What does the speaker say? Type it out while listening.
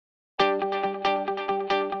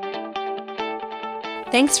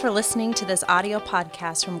Thanks for listening to this audio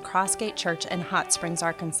podcast from Crossgate Church in Hot Springs,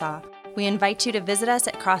 Arkansas. We invite you to visit us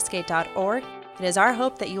at crossgate.org. It is our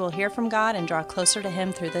hope that you will hear from God and draw closer to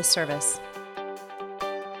Him through this service.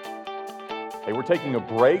 Hey, we're taking a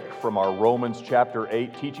break from our Romans chapter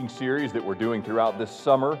 8 teaching series that we're doing throughout this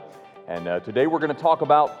summer. And today we're going to talk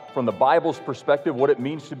about, from the Bible's perspective, what it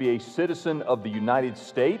means to be a citizen of the United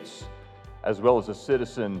States as well as a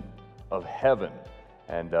citizen of heaven.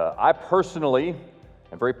 And I personally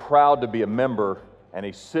am very proud to be a member and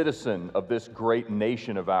a citizen of this great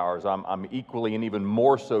nation of ours. I'm equally and even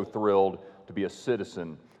more so thrilled to be a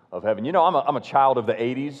citizen of heaven. You know, I'm a child of the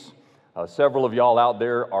 80s. Several of y'all out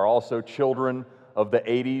there are also children of the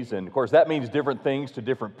 80s, and of course that means different things to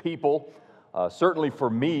different people. Certainly for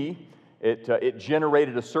me, it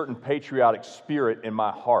generated a certain patriotic spirit in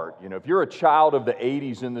my heart. You know, if you're a child of the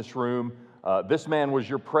 80s in this room, this man was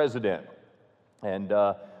your president. And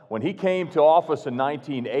when he came to office in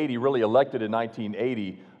 1980, really elected in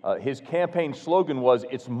 1980, his campaign slogan was,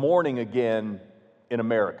 "It's morning again in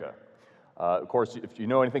America." Of course, if you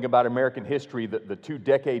know anything about American history, the 2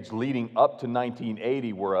 decades leading up to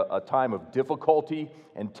 1980 were a time of difficulty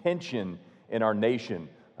and tension in our nation.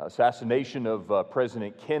 Assassination of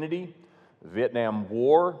President Kennedy, Vietnam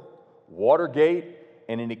War, Watergate,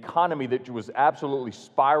 and an economy that was absolutely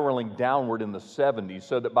spiraling downward in the 70s,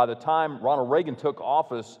 so that by the time Ronald Reagan took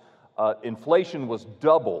office, inflation was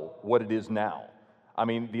double what it is now. I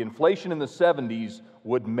mean, the inflation in the 70s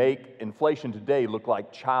would make inflation today look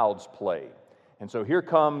like child's play. And so here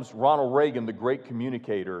comes Ronald Reagan, the great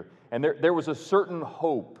communicator, and there was a certain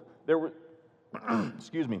hope. There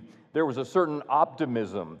was a certain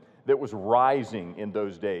optimism that was rising in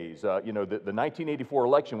those days. The 1984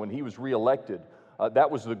 election, when he was reelected,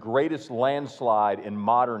 that was the greatest landslide in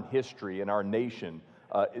modern history in our nation.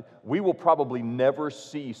 We will probably never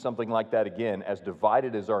see something like that again, as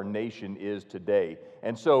divided as our nation is today.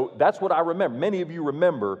 And so that's what I remember. Many of you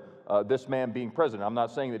remember this man being president. I'm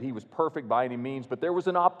not saying that he was perfect by any means, but there was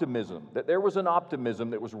an optimism. There was an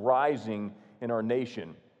optimism that was rising in our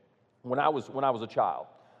nation when I was a child.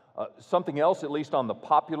 Something else, at least on the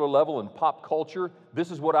popular level in pop culture,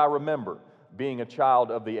 this is what I remember being a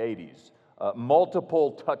child of the 80s.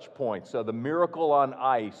 Multiple touch points. The Miracle on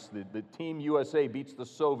Ice, the Team USA beats the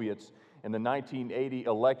Soviets in the 1980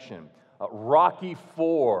 election. Rocky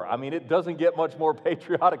IV. I mean, it doesn't get much more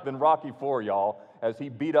patriotic than Rocky IV, y'all, as he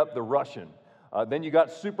beat up the Russian. Then you got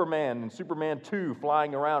Superman and Superman 2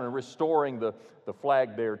 flying around and restoring the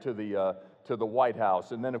flag there to the White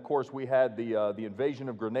House. And then, of course, we had the invasion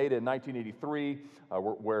of Grenada in 1983,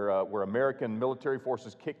 where American military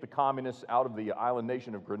forces kicked the communists out of the island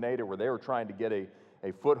nation of Grenada, where they were trying to get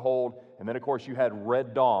a foothold. And then, of course, you had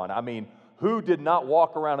Red Dawn. I mean, who did not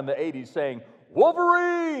walk around in the 80s saying,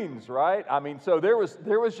 "Wolverines," right? I mean, so there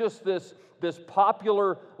was just this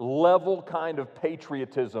popular level kind of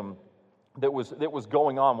patriotism that was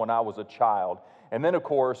going on when I was a child. And then, of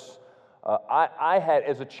course, I had,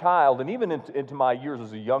 as a child, and even into my years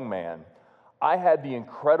as a young man, I had the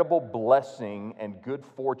incredible blessing and good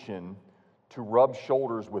fortune to rub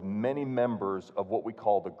shoulders with many members of what we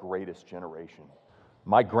call the greatest generation.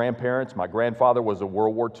 My grandfather was a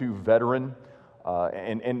World War II veteran,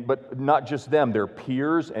 but not just them, their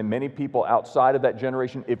peers and many people outside of that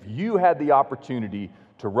generation. If you had the opportunity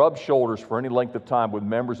to rub shoulders for any length of time with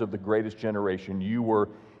members of the greatest generation, you were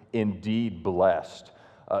indeed blessed.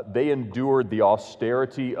 They endured the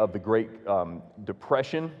austerity of the Great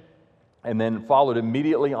Depression, and then followed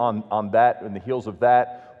immediately on that, in the heels of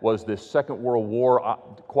that, was this Second World War.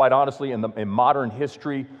 Quite honestly, in modern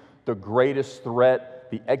history, the greatest threat,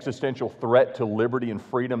 the existential threat to liberty and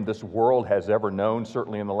freedom this world has ever known,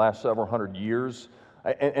 certainly in the last several hundred years.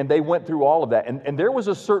 And they went through all of that. And there was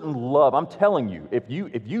a certain love. I'm telling you, if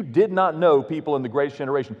you did not know people in the greatest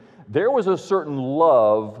generation, there was a certain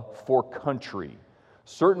love for country,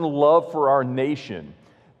 certain love for our nation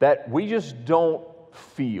that we just don't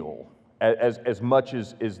feel as much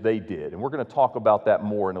as they did. And we're going to talk about that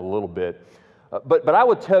more in a little bit. But I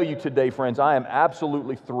would tell you today, friends, I am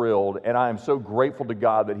absolutely thrilled, and I am so grateful to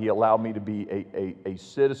God that He allowed me to be a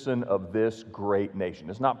citizen of this great nation.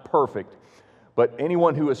 It's not perfect, but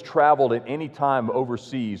anyone who has traveled at any time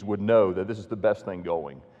overseas would know that this is the best thing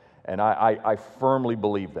going. And I firmly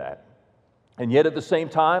believe that. And yet at the same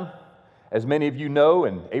time, as many of you know,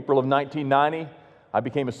 in April of 1990, I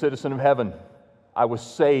became a citizen of heaven. I was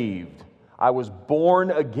saved. I was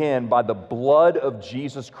born again by the blood of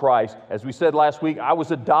Jesus Christ. As we said last week, I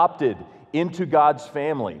was adopted into God's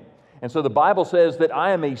family. And so the Bible says that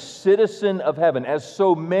I am a citizen of heaven, as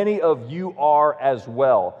so many of you are as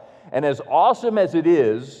well. And as awesome as it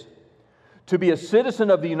is To be a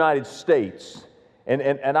citizen of the United States,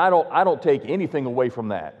 and I don't take anything away from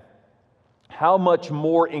that. How much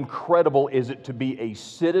more incredible is it to be a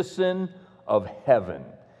citizen of heaven?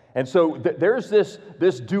 And so there's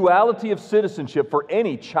this duality of citizenship for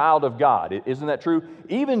any child of God. Isn't that true?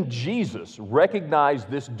 Even Jesus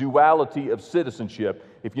recognized this duality of citizenship,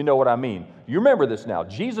 if you know what I mean. You remember this now.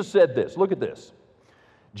 Jesus said this. Look at this.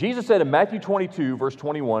 Jesus said in Matthew 22, verse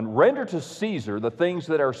 21, "Render to Caesar the things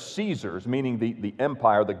that are Caesar's," meaning the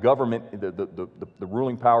empire, the government, the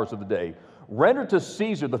ruling powers of the day. "Render to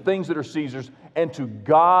Caesar the things that are Caesar's, and to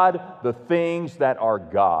God the things that are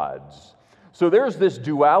God's." So there's this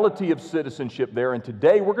duality of citizenship there, and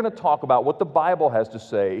today we're going to talk about what the Bible has to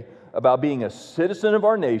say about being a citizen of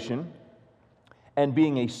our nation and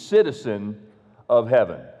being a citizen of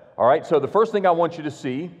heaven. All right, so the first thing I want you to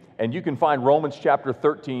see, and you can find Romans chapter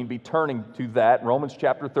 13, be turning to that, Romans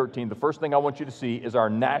chapter 13. The first thing I want you to see is our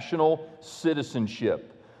national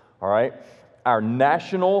citizenship. All right, our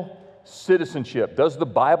national citizenship. Does the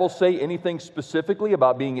Bible say anything specifically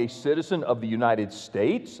about being a citizen of the United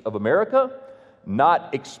States of America?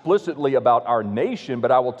 Not explicitly about our nation,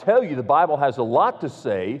 but I will tell you the Bible has a lot to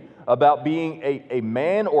say about being a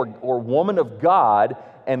man or woman of God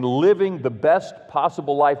and living the best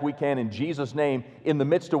possible life we can in Jesus' name in the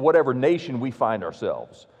midst of whatever nation we find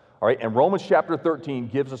ourselves. All right, and Romans chapter 13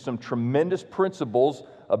 gives us some tremendous principles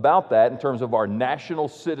about that in terms of our national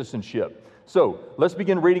citizenship. So, let's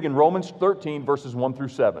begin reading in Romans 13, verses 1 through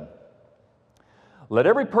 7. "Let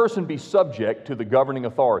every person be subject to the governing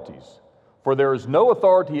authorities, for there is no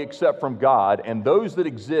authority except from God, and those that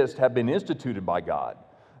exist have been instituted by God.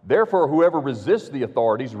 Therefore, whoever resists the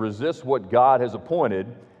authorities resists what God has appointed,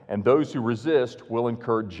 and those who resist will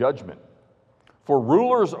incur judgment. For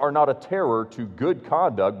rulers are not a terror to good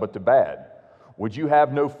conduct, but to bad. Would you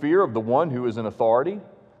have no fear of the one who is in authority?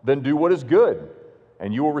 Then do what is good,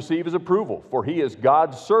 and you will receive his approval, for he is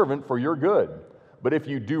God's servant for your good. But if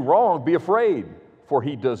you do wrong, be afraid, for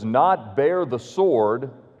he does not bear the sword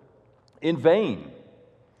in vain.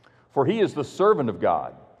 For he is the servant of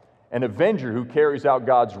God, an avenger who carries out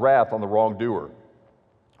God's wrath on the wrongdoer.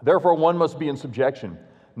 Therefore, one must be in subjection,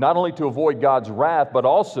 not only to avoid God's wrath, but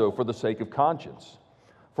also for the sake of conscience.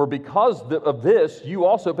 For because of this, you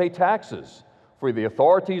also pay taxes, for the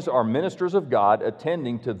authorities are ministers of God,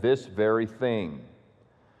 attending to this very thing.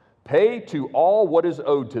 Pay to all what is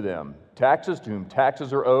owed to them, taxes to whom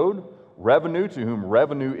taxes are owed, revenue to whom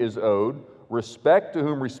revenue is owed, respect to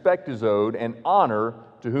whom respect is owed, and honor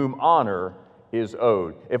to whom honor is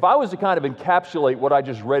owed." If I was to kind of encapsulate what I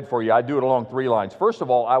just read for you, I'd do it along 3 lines. First of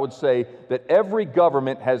all, I would say that every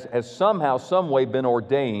government has somehow, some way been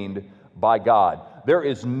ordained by God. There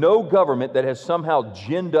is no government that has somehow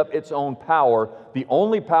ginned up its own power. The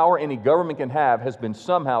only power any government can have has been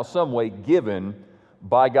somehow, some way given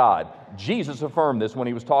by God. Jesus affirmed this when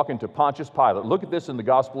he was talking to Pontius Pilate. Look at this in the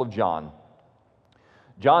Gospel of John.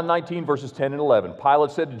 John 19, verses 10 and 11.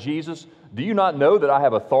 Pilate said to Jesus, "Do you not know that I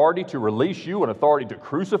have authority to release you and authority to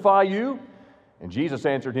crucify you?" And Jesus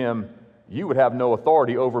answered him, "You would have no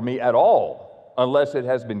authority over me at all, unless it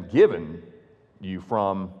has been given you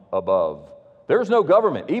from above." There's no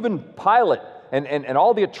government. Even Pilate and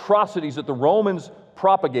all the atrocities that the Romans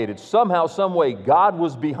propagated, somehow, some way, God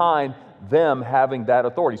was behind them having that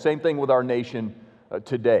authority. Same thing with our nation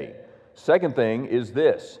today. Second thing is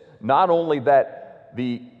this, not only that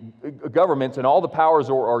the governments and all the powers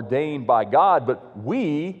are ordained by God, but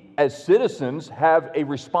we as citizens have a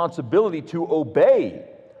responsibility to obey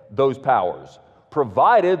those powers,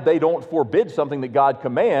 provided they don't forbid something that God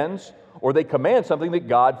commands, or they command something that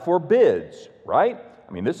God forbids, right?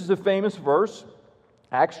 I mean, this is a famous verse,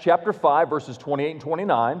 Acts chapter 5, verses 28 and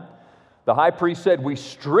 29. The high priest said, "We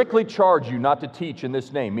strictly charge you not to teach in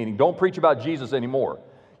this name," meaning don't preach about Jesus anymore.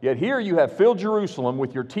 "Yet here you have filled Jerusalem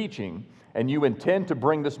with your teaching, and you intend to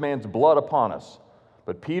bring this man's blood upon us."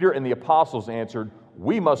 But Peter and the apostles answered,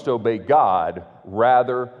 "We must obey God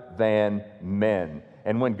rather than men."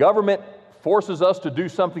 And when government forces us to do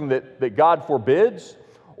something that God forbids,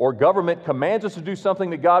 or government commands us to do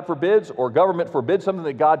something that God forbids, or government forbids something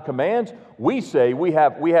that God commands, we say we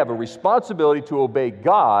have a responsibility to obey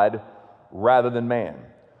God rather than man.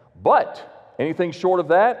 But anything short of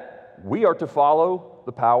that, we are to follow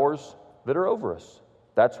the powers that are over us.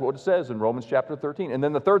 That's what it says in Romans chapter 13. And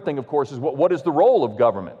then the third thing, of course, is what is the role of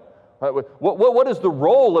government? Right? What is the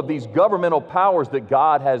role of these governmental powers that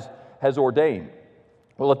God has ordained?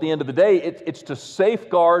 Well, at the end of the day, it's to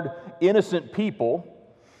safeguard innocent people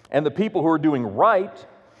and the people who are doing right,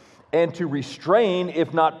 and to restrain,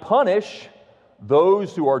 if not punish,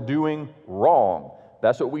 those who are doing wrong.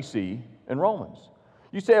 That's what we see in Romans.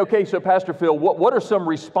 You say, okay, so Pastor Phil, what are some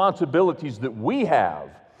responsibilities that we have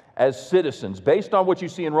as citizens? Based on what you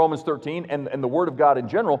see in Romans 13 and the Word of God in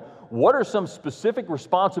general, what are some specific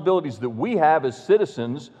responsibilities that we have as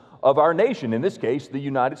citizens of our nation, in this case, the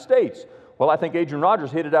United States? Well, I think Adrian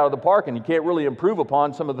Rogers hit it out of the park, and you can't really improve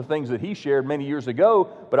upon some of the things that he shared many years ago,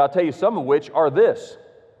 but I'll tell you some of which are this.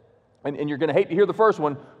 And you're going to hate to hear the first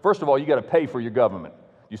one. First of all, you got to pay for your government.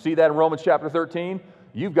 You see that in Romans chapter 13?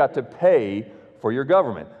 You've got to pay for your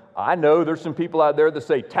government. I know there's some people out there that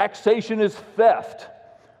say taxation is theft,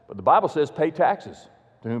 but the Bible says pay taxes,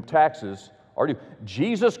 to whom taxes are due.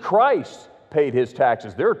 Jesus Christ paid his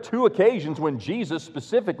taxes. There are 2 occasions when Jesus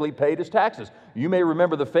specifically paid his taxes. You may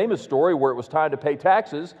remember the famous story where it was time to pay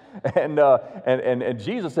taxes, and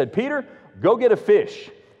Jesus said, Peter, go get a fish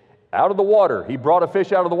out of the water. He brought a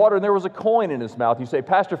fish out of the water, and there was a coin in his mouth. You say,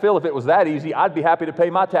 Pastor Phil, if it was that easy, I'd be happy to pay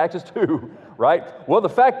my taxes too, right? Well, the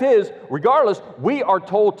fact is, regardless, we are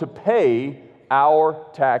told to pay our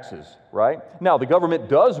taxes, right? Now, the government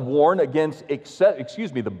does warn against,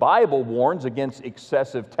 the Bible warns against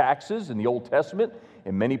excessive taxes in the Old Testament.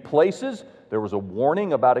 In many places, there was a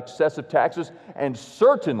warning about excessive taxes, and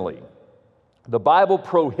certainly, the Bible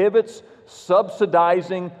prohibits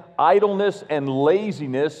subsidizing idleness and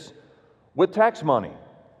laziness with tax money.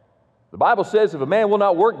 The Bible says if a man will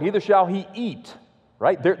not work, neither shall he eat,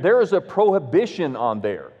 right? There is a prohibition on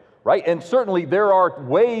there, right? And certainly there are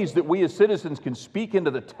ways that we as citizens can speak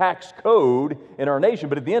into the tax code in our nation,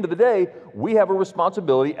 but at the end of the day, we have a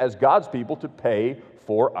responsibility as God's people to pay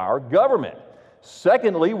for our government.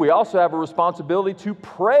 Secondly, we also have a responsibility to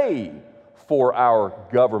pray for our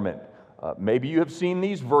government. Maybe you have seen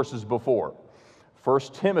these verses before. 1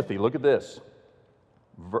 Timothy, look at this.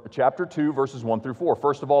 Chapter 2, verses 1 through 4.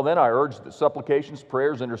 First of all, then, I urge that supplications,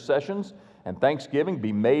 prayers, intercessions, and thanksgiving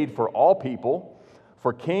be made for all people,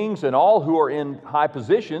 for kings and all who are in high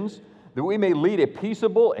positions, that we may lead a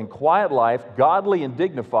peaceable and quiet life, godly and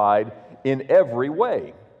dignified in every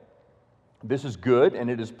way. This is good, and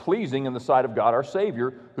it is pleasing in the sight of God our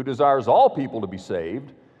Savior, who desires all people to be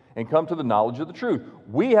saved and come to the knowledge of the truth.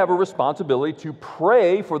 We have a responsibility to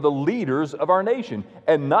pray for the leaders of our nation,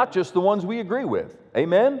 and not just the ones we agree with.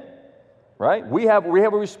 Amen? Right? We have a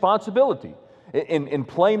responsibility. In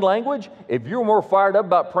plain language, if you're more fired up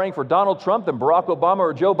about praying for Donald Trump than Barack Obama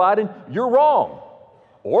or Joe Biden, you're wrong.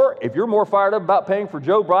 Or if you're more fired up about paying for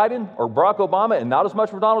Joe Biden or Barack Obama and not as much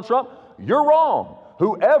for Donald Trump, you're wrong.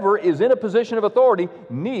 Whoever is in a position of authority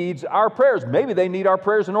needs our prayers. Maybe they need our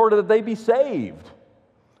prayers in order that they be saved.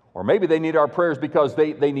 Or maybe they need our prayers because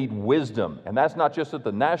they need wisdom. And that's not just at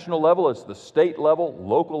the national level, it's the state level,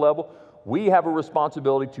 local level. We have a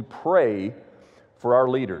responsibility to pray for our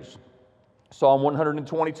leaders. Psalm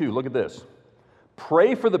 122, look at this.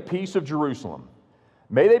 Pray for the peace of Jerusalem.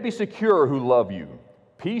 May they be secure who love you.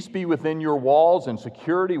 Peace be within your walls and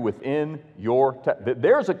security within your...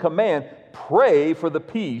 There's a command, pray for the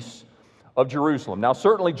peace of Jerusalem. Now,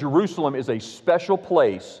 certainly Jerusalem is a special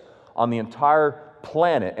place on the entire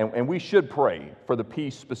planet, and we should pray for the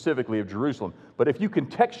peace specifically of Jerusalem. But if you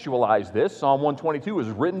contextualize this, Psalm 122 is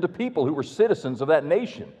written to people who were citizens of that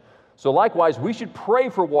nation. So likewise, we should pray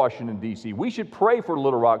for Washington, D.C. We should pray for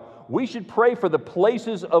Little Rock. We should pray for the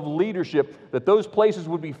places of leadership, that those places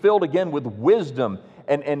would be filled again with wisdom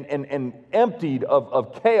and emptied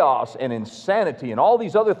of chaos and insanity and all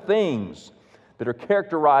these other things that are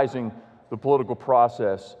characterizing the political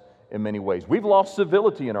process in many ways. We've lost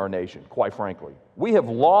civility in our nation, quite frankly. We have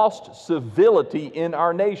lost civility in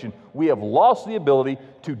our nation. We have lost the ability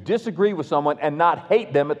to disagree with someone and not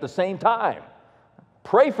hate them at the same time.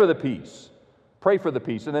 Pray for the peace. Pray for the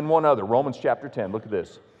peace. And then one other, Romans chapter 10. Look at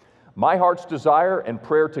this. My heart's desire and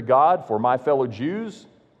prayer to God for my fellow Jews,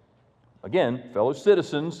 again, fellow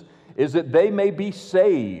citizens, is that they may be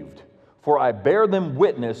saved. For I bear them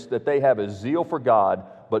witness that they have a zeal for God,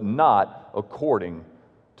 but not according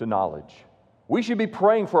to knowledge. We should be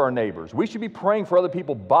praying for our neighbors. We should be praying for other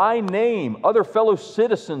people by name, other fellow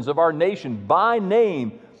citizens of our nation by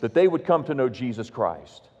name, that they would come to know Jesus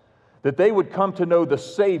Christ, that they would come to know the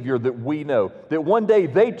Savior that we know, that one day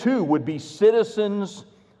they too would be citizens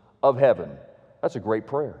of heaven. That's a great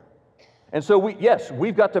prayer. And so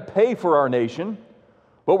we've got to pay for our nation,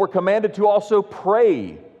 but we're commanded to also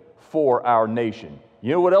pray for our nation.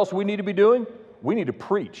 You know what else we need to be doing? We need to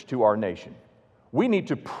preach to our nation. We need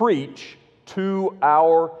to preach to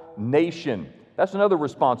our nation. That's another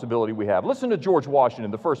responsibility we have. Listen to George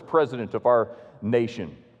Washington, the first president of our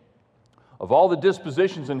nation. Of all the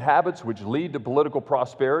dispositions and habits which lead to political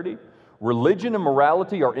prosperity, religion and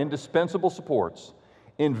morality are indispensable supports.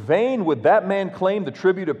 In vain would that man claim the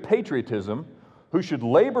tribute of patriotism who should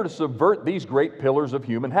labor to subvert these great pillars of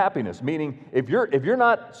human happiness. Meaning, if you're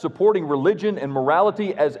not supporting religion and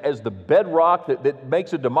morality as the bedrock that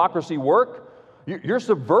makes a democracy work, you're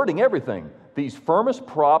subverting everything. These firmest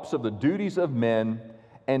props of the duties of men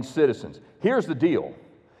and citizens. Here's the deal.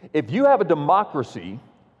 If you have a democracy,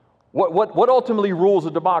 what ultimately rules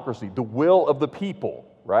a democracy? The will of the people,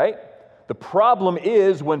 right? The problem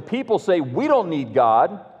is when people say, we don't need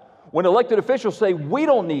God, when elected officials say, we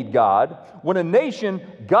don't need God, when a nation,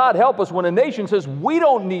 God help us, when a nation says, we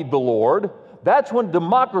don't need the Lord, that's when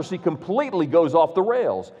democracy completely goes off the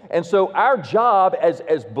rails. And so our job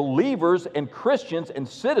as believers and Christians and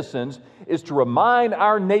citizens is to remind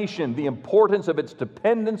our nation the importance of its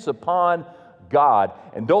dependence upon God.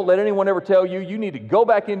 And don't let anyone ever tell you, you need to go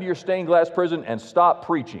back into your stained glass prison and stop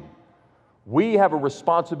preaching. We have a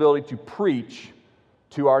responsibility to preach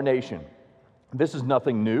to our nation. This is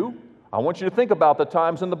nothing new. I want you to think about the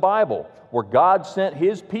times in the Bible where God sent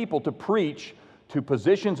His people to preach to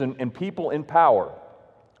positions and people in power.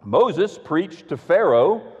 Moses preached to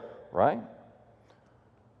Pharaoh, right?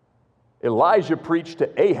 Elijah preached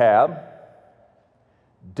to Ahab.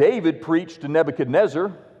 David preached to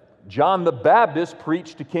Nebuchadnezzar. John the Baptist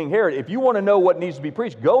preached to King Herod. If you want to know what needs to be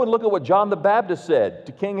preached, go and look at what John the Baptist said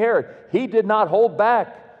to King Herod. He did not hold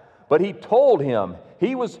back, but he told him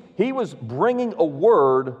he was bringing a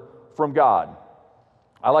word from God.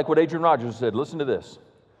 I like what Adrian Rogers said. Listen to this.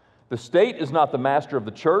 The state is not the master of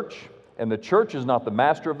the church, and the church is not the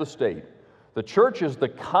master of the state. The church is the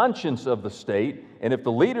conscience of the state, and if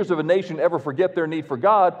the leaders of a nation ever forget their need for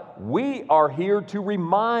God, we are here to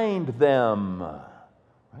remind them.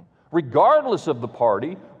 Regardless of the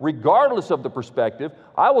party, regardless of the perspective,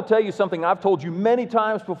 I will tell you something I've told you many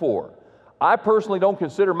times before. I personally don't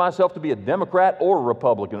consider myself to be a Democrat or a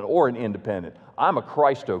Republican or an independent. I'm a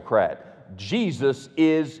Christocrat. Jesus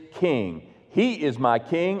is King. He is my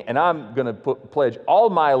King, and I'm going to pledge all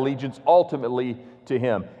my allegiance ultimately to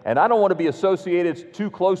Him. And I don't want to be associated too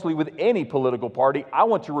closely with any political party. I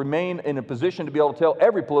want to remain in a position to be able to tell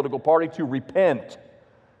every political party to repent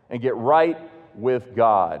and get right with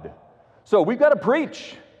God. So we've got to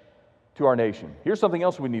preach to our nation. Here's something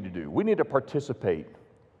else we need to do. We need to participate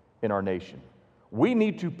in our nation. We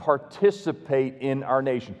need to participate in our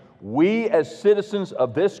nation. We as citizens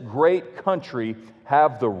of this great country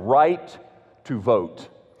have the right to vote.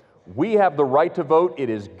 We have the right to vote.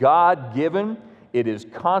 It is God-given. It is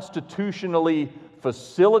constitutionally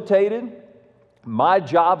facilitated. My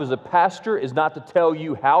job as a pastor is not to tell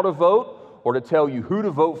you how to vote or to tell you who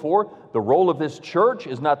to vote for. The role of this church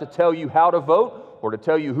is not to tell you how to vote or to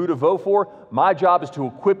tell you who to vote for. My job is to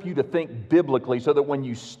equip you to think biblically so that when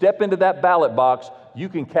you step into that ballot box, you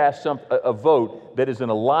can cast a vote that is in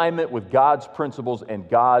alignment with God's principles and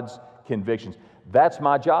God's convictions. That's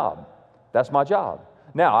my job. That's my job.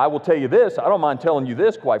 Now, I will tell you this. I don't mind telling you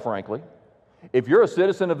this, quite frankly. If you're a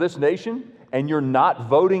citizen of this nation and you're not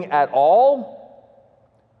voting at all,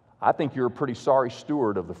 I think you're a pretty sorry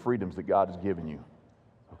steward of the freedoms that God has given you,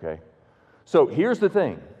 okay? So here's the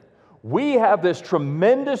thing. We have this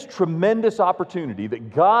tremendous, tremendous opportunity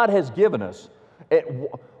that God has given us.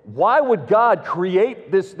 Why would God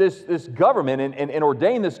create this government and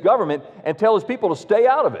ordain this government and tell His people to stay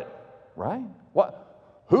out of it, right?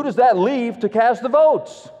 Who does that leave to cast the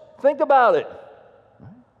votes? Think about it.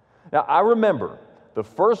 Now, I remember the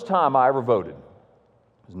first time I ever voted.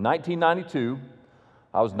 It was 1992.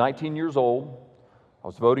 I was 19 years old. I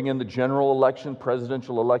was voting in the general election,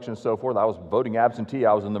 presidential election, and so forth. I was voting absentee.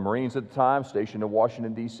 I was in the Marines at the time, stationed in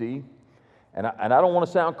Washington, D.C. And I don't want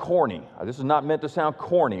to sound corny. This is not meant to sound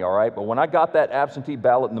corny, all right? But when I got that absentee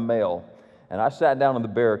ballot in the mail, and I sat down in the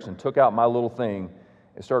barracks and took out my little thing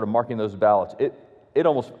and started marking those ballots, it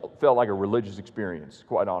almost felt like a religious experience,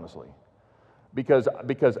 quite honestly. Because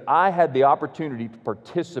I had the opportunity to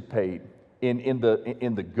participate in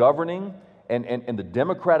the governing and the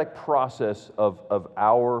democratic process of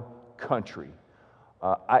our country.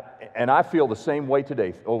 I feel the same way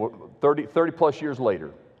today, over 30 plus years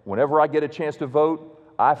later. Whenever I get a chance to vote,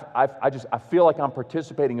 I feel like I'm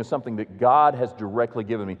participating in something that God has directly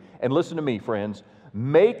given me. And listen to me, friends,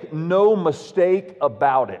 make no mistake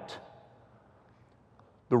about it.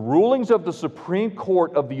 The rulings of the Supreme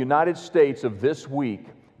Court of the United States of this week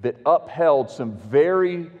that upheld some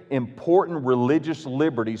very important religious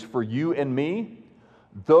liberties for you and me,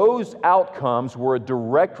 those outcomes were a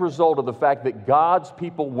direct result of the fact that God's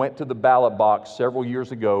people went to the ballot box several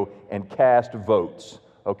years ago and cast votes,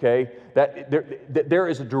 okay? There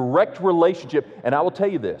is a direct relationship, and I will tell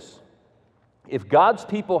you this. If God's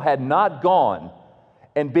people had not gone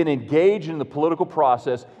and been engaged in the political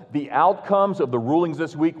process, the outcomes of the rulings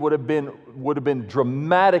this week would have been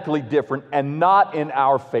dramatically different and not in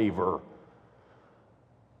our favor.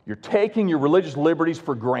 You're taking your religious liberties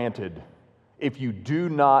for granted if you do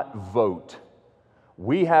not vote.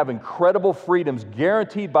 We have incredible freedoms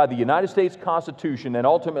guaranteed by the United States Constitution and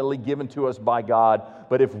ultimately given to us by God.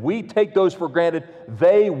 But if we take those for granted,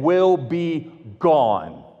 they will be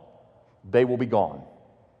gone. They will be gone.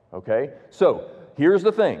 Okay? So, here's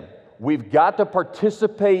the thing. We've got to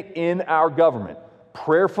participate in our government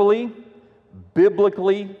prayerfully,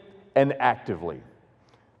 biblically, and actively.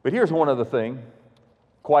 But here's one other thing.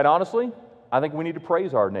 Quite honestly, I think we need to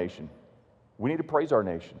praise our nation. We need to praise our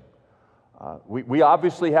nation. We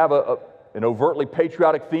obviously have an overtly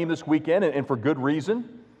patriotic theme this weekend, and for good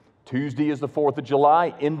reason. Tuesday is the 4th of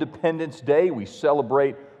July, Independence Day. We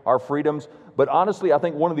celebrate our freedoms. But honestly, I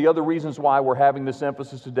think one of the other reasons why we're having this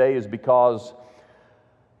emphasis today is because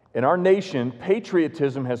in our nation,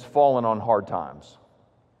 patriotism has fallen on hard times.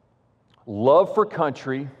 Love for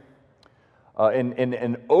country and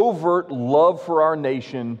an overt love for our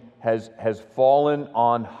nation has fallen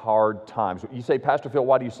on hard times. You say, Pastor Phil,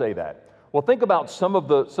 why do you say that? Well, think about some of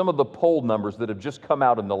the poll numbers that have just come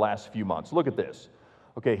out in the last few months. Look at this.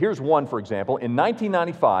 Okay, here's one, for example. In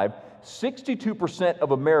 1995, 62%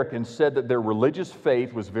 of Americans said that their religious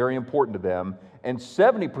faith was very important to them, and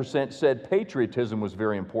 70% said patriotism was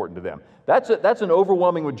very important to them. That's an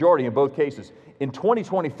overwhelming majority in both cases. In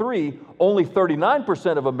 2023, only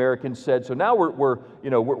 39% of Americans said, so now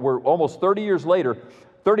we're almost 30 years later,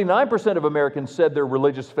 39% of Americans said their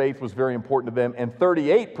religious faith was very important to them, and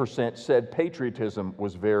 38% said patriotism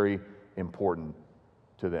was very important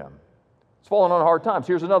to them. It's fallen on hard times.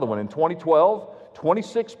 Here's another one. In 2012,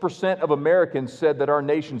 26% of Americans said that our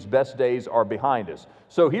nation's best days are behind us.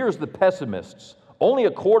 So here's the pessimists. Only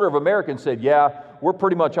a quarter of Americans said, yeah, we're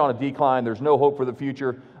pretty much on a decline. There's no hope for the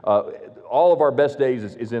future. All of our best days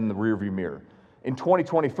is in the rearview mirror. In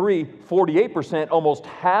 2023, 48%, almost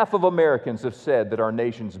half of Americans have said that our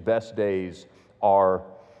nation's best days are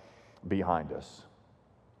behind us.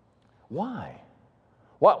 Why?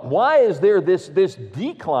 Why is there this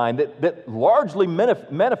decline that largely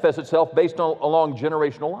manifests itself based along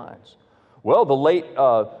generational lines? Well, the late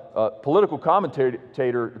political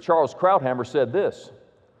commentator Charles Krauthammer said this.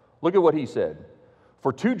 Look at what he said.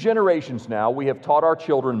 For 2 generations now, we have taught our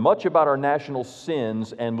children much about our national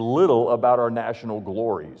sins and little about our national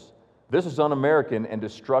glories. This is un-American and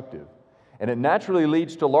destructive. And it naturally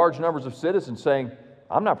leads to large numbers of citizens saying,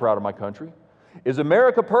 I'm not proud of my country. Is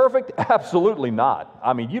America perfect? Absolutely not.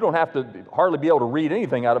 I mean, you don't have to hardly be able to read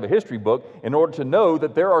anything out of a history book in order to know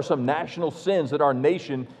that there are some national sins that our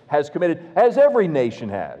nation has committed, as every nation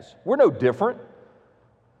has. We're no different.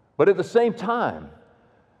 But at the same time,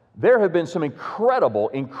 there have been some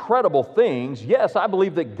incredible things, yes, I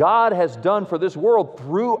believe that God has done for this world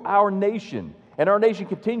through our nation. And our nation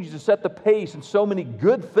continues to set the pace in so many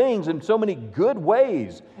good things, in so many good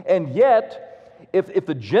ways. And yet, if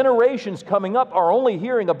the generations coming up are only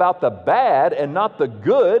hearing about the bad and not the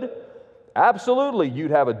good, absolutely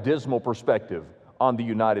you'd have a dismal perspective on the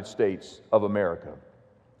United States of America.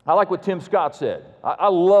 I like what Tim Scott said. I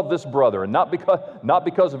love this brother, and not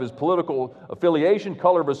because of his political affiliation,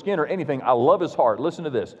 color of his skin, or anything. I love his heart. Listen to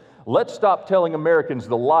this. Let's stop telling Americans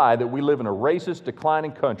the lie that we live in a racist,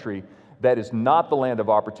 declining country that is not the land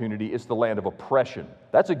of opportunity, it's the land of oppression.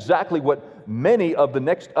 That's exactly what many of the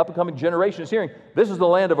next upcoming generation is hearing. This is the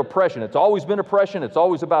land of oppression. It's always been oppression. It's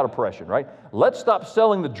always about oppression, right? Let's stop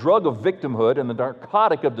selling the drug of victimhood and the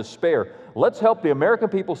narcotic of despair. Let's help the American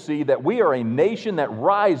people see that we are a nation that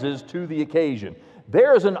rises to the occasion.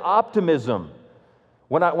 There is an optimism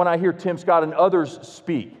when I hear Tim Scott and others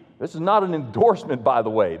speak. This is not an endorsement, by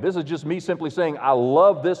the way. This is just me simply saying, I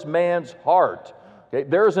love this man's heart. Okay?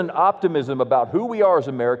 There's an optimism about who we are as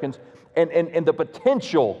Americans and the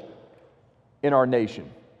potential in our nation.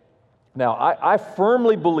 Now, I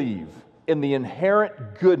firmly believe in the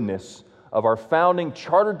inherent goodness of our founding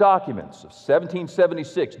charter documents of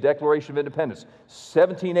 1776, Declaration of Independence,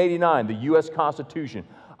 1789, the U.S. Constitution.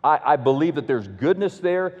 I believe that there's goodness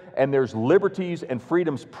there and there's liberties and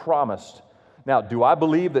freedoms promised. Now, do I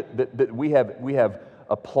believe that we have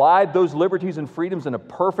applied those liberties and freedoms in a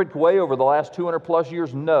perfect way over the last 200 plus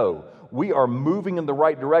years? No. We are moving in the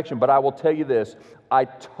right direction, but I will tell you this, I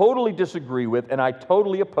totally disagree with and I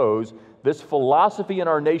totally oppose this philosophy in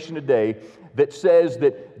our nation today that says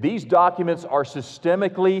that these documents are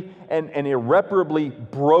systemically and irreparably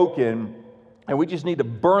broken and we just need to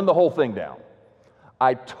burn the whole thing down.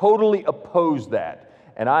 I totally oppose that.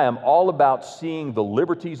 And I am all about seeing the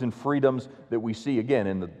liberties and freedoms that we see, again,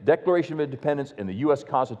 in the Declaration of Independence and the U.S.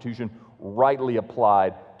 Constitution rightly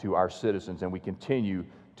applied to our citizens, and we continue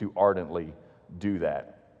to ardently do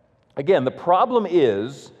that. Again, the problem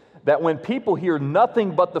is that when people hear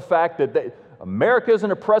nothing but the fact that America is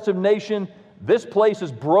an oppressive nation, this place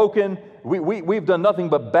is broken, we've done nothing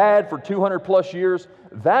but bad for 200 plus years,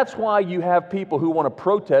 that's why you have people who want to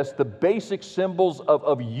protest the basic symbols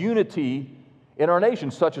of unity in our nation,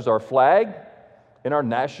 such as our flag and our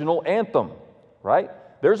national anthem, right?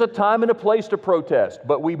 There's a time and a place to protest,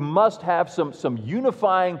 but we must have some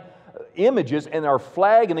unifying images in our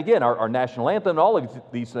flag, and again, our national anthem and all of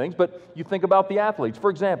these things. But you think about the athletes. For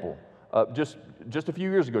example, just a few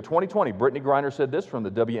years ago, 2020, Brittany Griner said this from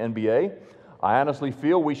the WNBA: "I honestly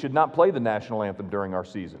feel we should not play the national anthem during our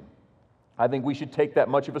season. I think we should take that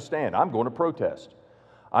much of a stand. I'm going to protest.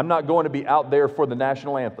 I'm not going to be out there for the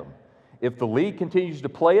national anthem. If the league continues to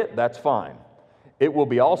play it, that's fine. It will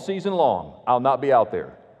be all season long. I'll not be out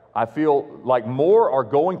there. I feel like more are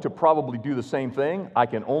going to probably do the same thing. I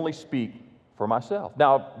can only speak for myself."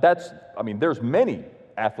 Now, there's many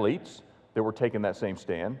athletes that were taking that same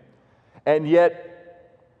stand. And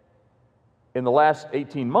yet, in the last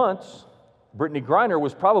 18 months, Brittany Griner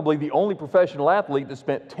was probably the only professional athlete that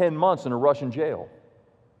spent 10 months in a Russian jail.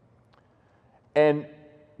 And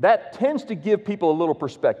that tends to give people a little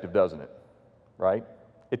perspective, doesn't it? Right?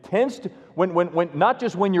 It tends to, when not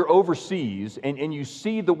just when you're overseas and you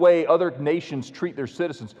see the way other nations treat their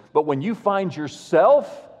citizens, but when you find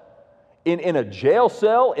yourself in a jail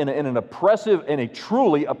cell, in a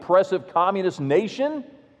truly oppressive communist nation,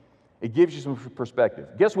 it gives you some perspective.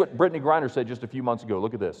 Guess what Brittany Griner said just a few months ago?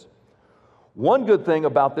 Look at this. "One good thing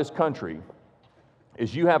about this country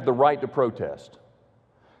is you have the right to protest.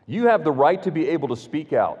 You have the right to be able to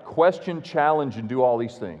speak out, question, challenge, and do all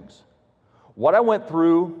these things. What I went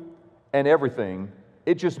through and everything,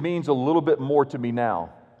 it just means a little bit more to me now.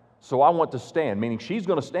 So I want to stand," meaning she's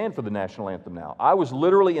going to stand for the national anthem now. "I was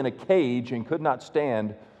literally in a cage and could not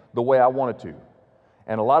stand the way I wanted to.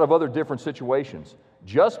 And a lot of other different situations.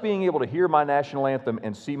 Just being able to hear my national anthem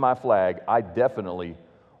and see my flag, I definitely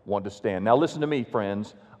want to stand." Now listen to me,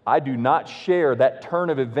 friends. I do not share that turn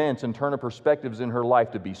of events and turn of perspectives in her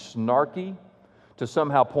life to be snarky, to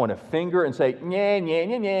somehow point a finger and say, "Nyeh, nyeh,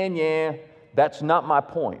 nyeh, nyeh, nyeh." That's not my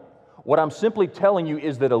point. What I'm simply telling you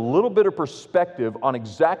is that a little bit of perspective on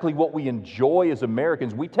exactly what we enjoy as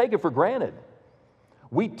Americans, we take it for granted.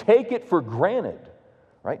 We take it for granted,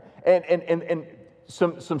 right? And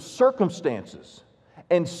some circumstances,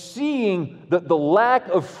 and seeing the lack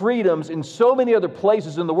of freedoms in so many other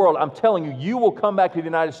places in the world, I'm telling you, you will come back to the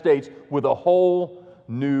United States with a whole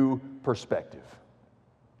new perspective.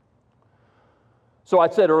 So I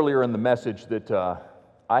said earlier in the message that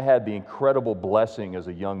I had the incredible blessing as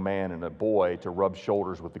a young man and a boy to rub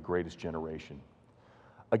shoulders with the greatest generation.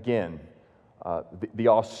 Again, the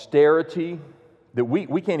austerity that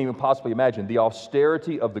we can't even possibly imagine, the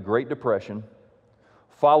austerity of the Great Depression,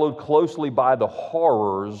 followed closely by the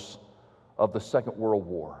horrors of the Second World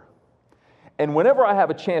War. And whenever I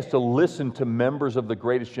have a chance to listen to members of the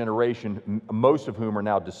greatest generation, most of whom are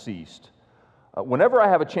now deceased, whenever I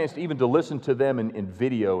have a chance even to listen to them in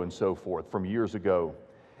video and so forth from years ago,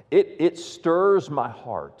 it stirs my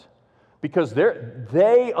heart, because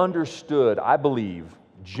they understood, I believe,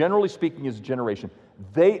 generally speaking as a generation,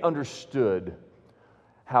 they understood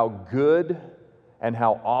how good and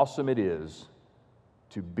how awesome it is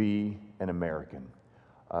to be an American.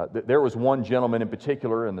 There was one gentleman in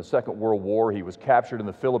particular in the Second World War. He was captured in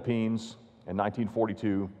the Philippines in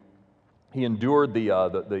 1942. He endured the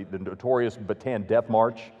notorious Bataan Death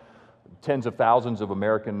March. Tens of thousands of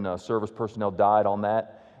American service personnel died on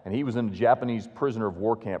that. And he was in a Japanese prisoner of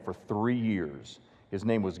war camp for 3 years. His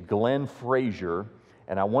name was Glenn Frazier.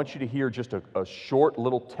 And I want you to hear just a short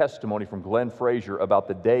little testimony from Glenn Frazier about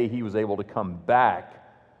the day he was able to come back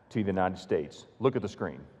to the United States. Look at the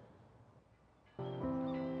screen.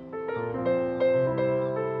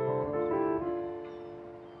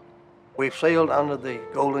 We sailed under the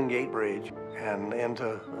Golden Gate Bridge and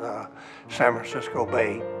into San Francisco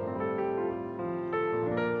Bay.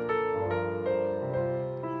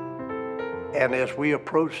 And as we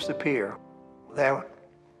approached the pier, there,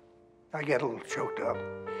 I get a little choked up,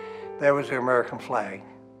 there was the American flag,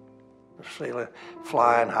 the sailor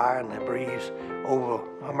flying high in the breeze over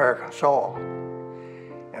American soil.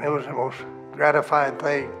 And it was the most gratifying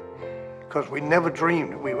thing, because we never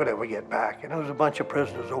dreamed we would ever get back. And there was a bunch of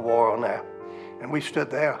prisoners of war on there. And we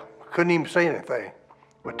stood there, couldn't even say anything,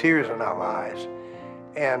 with tears in our eyes.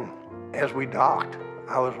 And as we docked,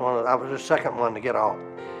 I was the second one to get off.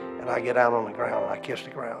 And I get out on the ground and I kiss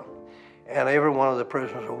the ground. And every one of the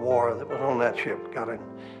prisoners of war that was on that ship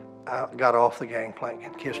got off the gangplank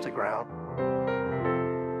and kissed the ground.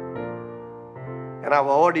 And our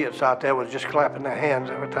audience out there was just clapping their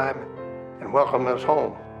hands every time and welcoming us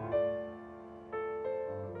home.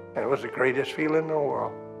 And it was the greatest feeling in the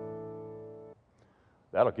world.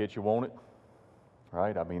 That'll get you, won't it?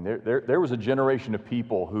 Right? I mean, there was a generation of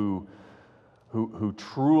people who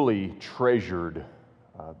truly treasured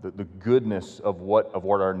the goodness of what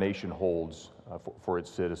our nation holds for its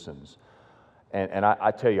citizens. And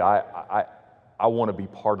I tell you, I want to be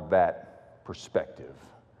part of that perspective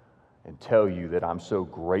and tell you that I'm so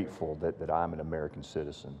grateful that I'm an American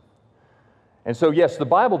citizen. And so, yes, the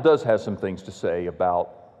Bible does have some things to say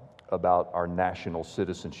about our national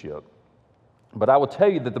citizenship. But I will tell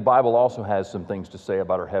you that the Bible also has some things to say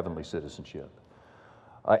about our heavenly citizenship.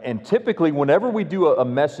 And typically, whenever we do a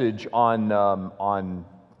message on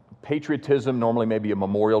patriotism, normally maybe a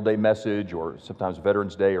Memorial Day message or sometimes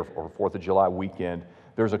Veterans Day or 4th of July weekend,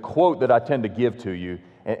 there's a quote that I tend to give to you,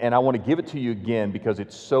 and I want to give it to you again because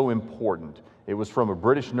it's so important. It was from a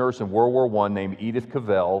British nurse in World War I named Edith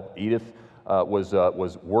Cavell. Edith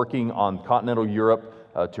was working on continental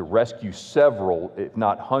Europe to rescue several, if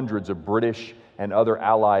not hundreds, of British and other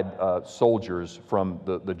Allied soldiers from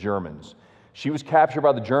the Germans. She was captured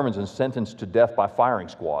by the Germans and sentenced to death by firing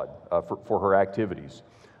squad for her activities.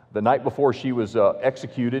 The night before she was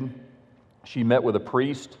executed, she met with a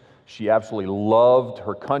priest. She absolutely loved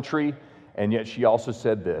her country, and yet she also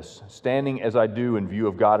said this: "Standing as I do in view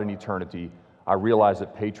of God and eternity, I realize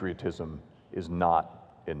that patriotism is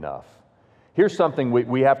not enough." Here's something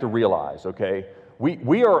we have to realize, okay?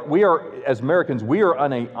 We are as Americans, we are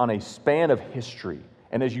on a span of history.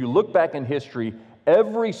 And as you look back in history,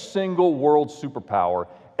 every single world superpower,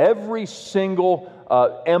 every single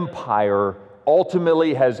empire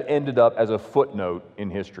ultimately has ended up as a footnote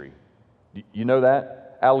in history. You know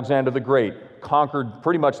that? Alexander the Great conquered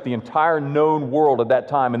pretty much the entire known world at that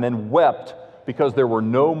time and then wept because there were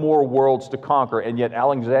no more worlds to conquer. And yet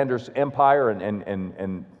Alexander's empire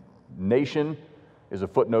and nation is a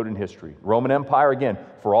footnote in history. Roman Empire, again,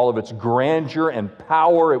 for all of its grandeur and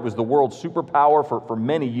power, it was the world's superpower for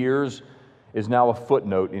many years, is now a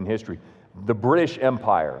footnote in history. The British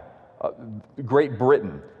Empire, Great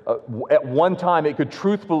Britain, at one time it could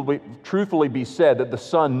truthfully be said that the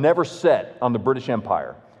sun never set on the British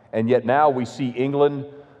Empire, and yet now we see England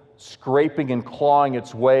scraping and clawing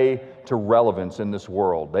its way to relevance in this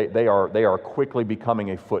world. They are quickly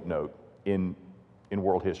becoming a footnote in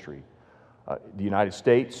world history. The United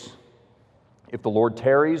States, if the Lord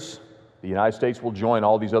tarries, the United States will join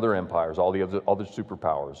all these other empires, all the other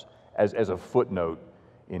superpowers, as a footnote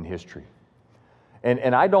in history.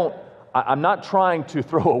 And I'm not trying to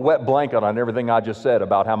throw a wet blanket on everything I just said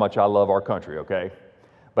about how much I love our country, okay?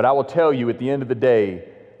 But I will tell you, at the end of the day,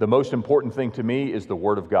 the most important thing to me is the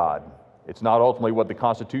Word of God. It's not ultimately what the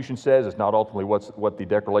Constitution says. It's not ultimately what the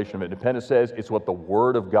Declaration of Independence says. It's what the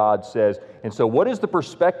Word of God says. And so what is the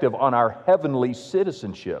perspective on our heavenly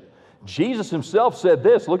citizenship? Jesus himself said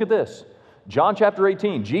this. Look at this. John chapter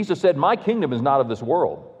 18. Jesus said, "My kingdom is not of this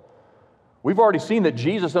world." We've already seen that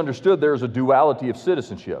Jesus understood there is a duality of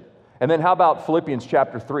citizenship. And then how about Philippians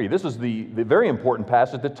chapter 3? This is the very important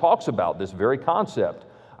passage that talks about this very concept.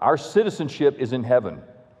 Our citizenship is in heaven.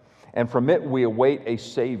 And from it we await a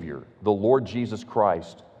Savior, the Lord Jesus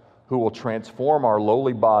Christ, who will transform our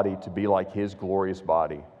lowly body to be like His glorious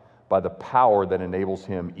body by the power that enables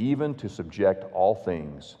Him even to subject all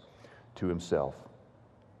things to Himself.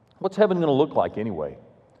 What's heaven going to look like anyway?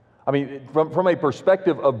 I mean, from a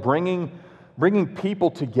perspective of bringing people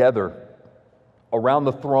together around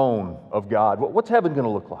the throne of God, what's heaven going to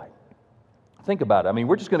look like? Think about it. I mean,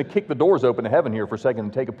 we're just going to kick the doors open to heaven here for a second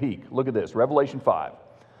and take a peek. Look at this, Revelation 5.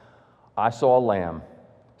 I saw a lamb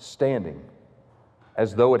standing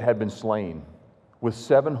as though it had been slain, with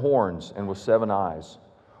 7 horns and with 7 eyes,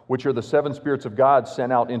 which are the 7 spirits of God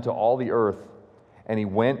sent out into all the earth. And he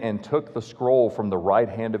went and took the scroll from the right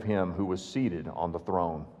hand of him who was seated on the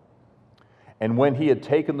throne. And when he had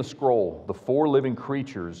taken the scroll, the 4 living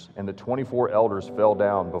creatures and the 24 elders fell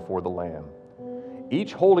down before the Lamb,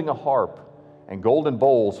 each holding a harp and golden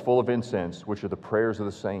bowls full of incense, which are the prayers of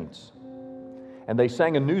the saints. And they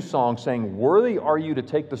sang a new song, saying, "Worthy are you to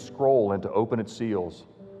take the scroll and to open its seals.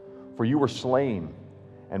 For you were slain,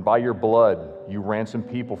 and by your blood you ransomed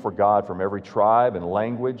people for God from every tribe and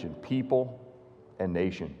language and people and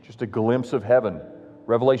nation." Just a glimpse of heaven.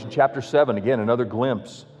 Revelation chapter 7, again, another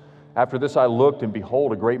glimpse. After this I looked, and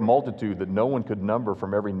behold, a great multitude that no one could number,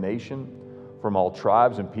 from every nation, from all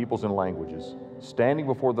tribes and peoples and languages, standing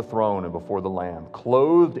before the throne and before the Lamb,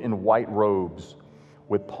 clothed in white robes,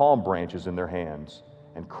 with palm branches in their hands,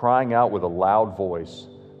 and crying out with a loud voice,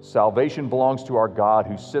 "Salvation belongs to our God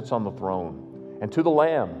who sits on the throne, and to the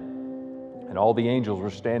Lamb." And all the angels were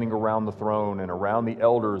standing around the throne and around the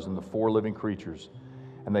elders and the four living creatures.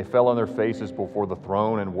 And they fell on their faces before the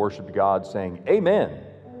throne and worshiped God, saying, "Amen.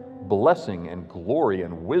 Blessing and glory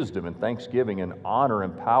and wisdom and thanksgiving and honor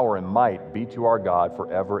and power and might be to our God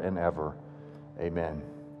forever and ever. Amen."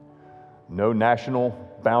 No national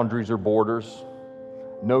boundaries or borders,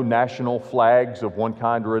 no national flags of one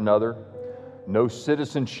kind or another, no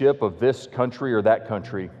citizenship of this country or that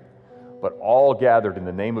country, but all gathered in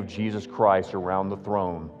the name of Jesus Christ around the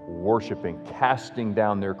throne, worshiping, casting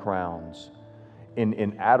down their crowns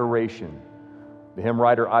in adoration. The hymn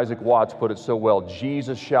writer Isaac Watts put it so well: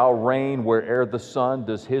 Jesus shall reign where'er the sun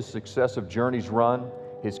does his successive journeys run,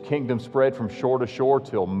 his kingdom spread from shore to shore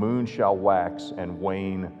till moon shall wax and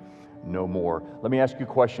wane no more. Let me ask you a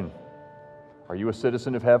question. Are you a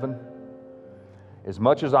citizen of heaven? As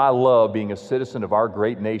much as I love being a citizen of our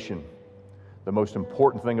great nation, the most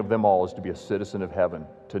important thing of them all is to be a citizen of heaven,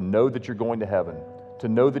 to know that you're going to heaven, to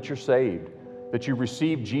know that you're saved, that you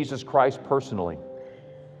received Jesus Christ personally.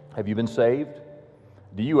 Have you been saved?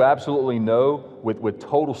 Do you absolutely know with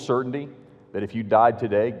total certainty that if you died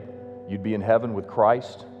today, you'd be in heaven with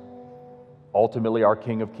Christ, ultimately our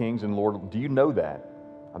King of Kings and Lord? Do you know that?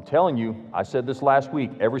 I'm telling you, I said this last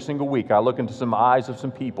week, every single week I look into some eyes of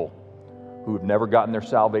some people who have never gotten their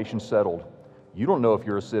salvation settled. You don't know if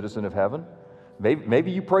you're a citizen of heaven.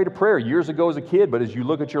 Maybe you prayed a prayer years ago as a kid, but as you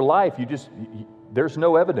look at your life, there's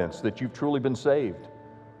no evidence that you've truly been saved.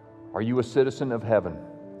 Are you a citizen of heaven?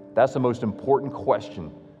 That's the most important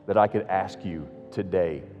question that I could ask you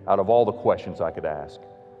today, out of all the questions I could ask.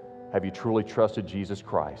 Have you truly trusted Jesus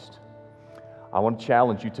Christ? I want to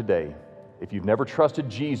challenge you today. If you've never trusted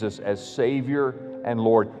Jesus as Savior and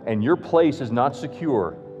Lord, and your place is not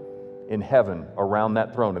secure in heaven around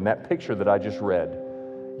that throne, in that picture that I just read,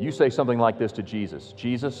 you say something like this to Jesus: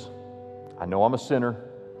 Jesus, I know I'm a sinner.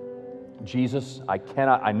 Jesus,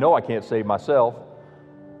 I know I can't save myself.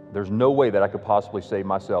 There's no way that I could possibly save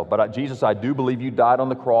myself. But Jesus, I do believe you died on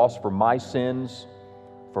the cross for my sins.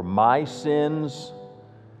 For my sins.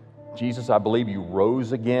 Jesus, I believe you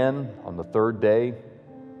rose again on the third day,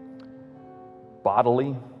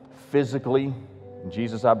 bodily, physically. And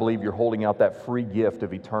Jesus, I believe you're holding out that free gift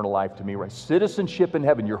of eternal life to me, right? Citizenship in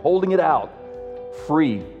heaven, you're holding it out,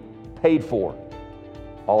 free, paid for.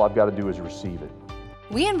 All I've got to do is receive it.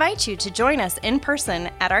 We invite you to join us in person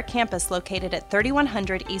at our campus located at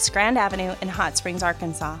 3100 East Grand Avenue in Hot Springs,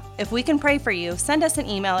 Arkansas. If we can pray for you, send us an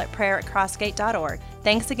email at prayer@crossgate.org.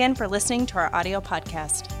 Thanks again for listening to our audio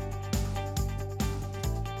podcast.